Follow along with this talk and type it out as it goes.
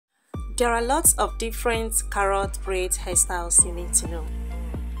There are lots of different carrot braid hairstyles you need to know,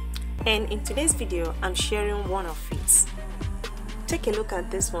 and in today's video I'm sharing one of it. Take a look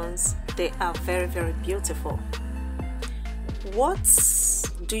at these ones. They are very beautiful. What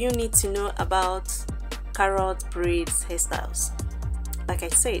do you need to know about carrot braids hairstyles? Like I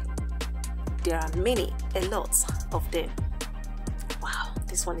said, there are a lot of them. Wow,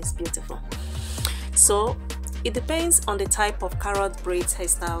 this one is beautiful. So it depends on the type of carrot braids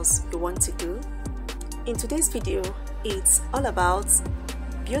hairstyles you want to do. In today's video, it's all about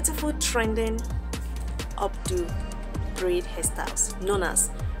beautiful trending updo braid hairstyles known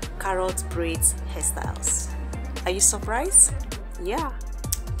as carrot braids hairstyles. Are you surprised? Yeah.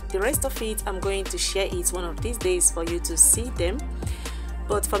 The rest of it, I'm going to share it one of these days for you to see them.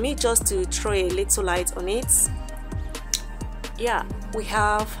 But for me, just to throw a little light on it, yeah, we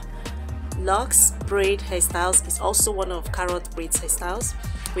have locks braid hairstyles. It's also one of carrot braids hairstyles.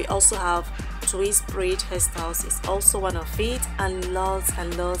 We also have twist braid hairstyles. It's also one of it, and lots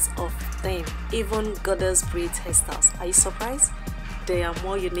of them. Even goddess braid hairstyles. Are you surprised? There are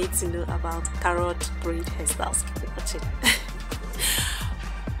more you need to know about carrot braid hairstyles. Keep watching.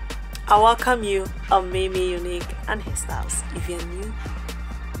 I welcome you on Mimi Unique and Hairstyles. If you're new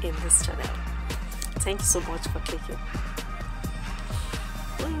in this channel, thank you so much for clicking.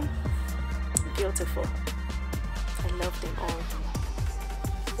 Beautiful. I love them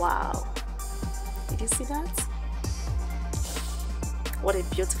all. Wow, did you see that? What a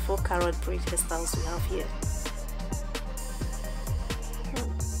beautiful carrot braid hairstyles we have here.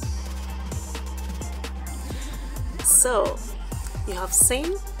 So you have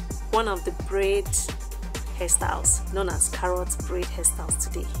seen one of the braid hairstyles known as carrot braid hairstyles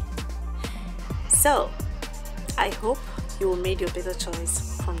today. So I hope you will make your better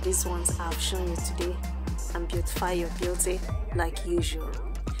choice from these ones I've shown you today and beautify your beauty like usual.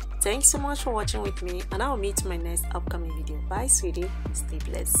 Thanks so much for watching with me, and I'll meet you in my next upcoming video. Bye sweetie, stay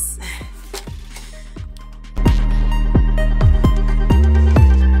blessed.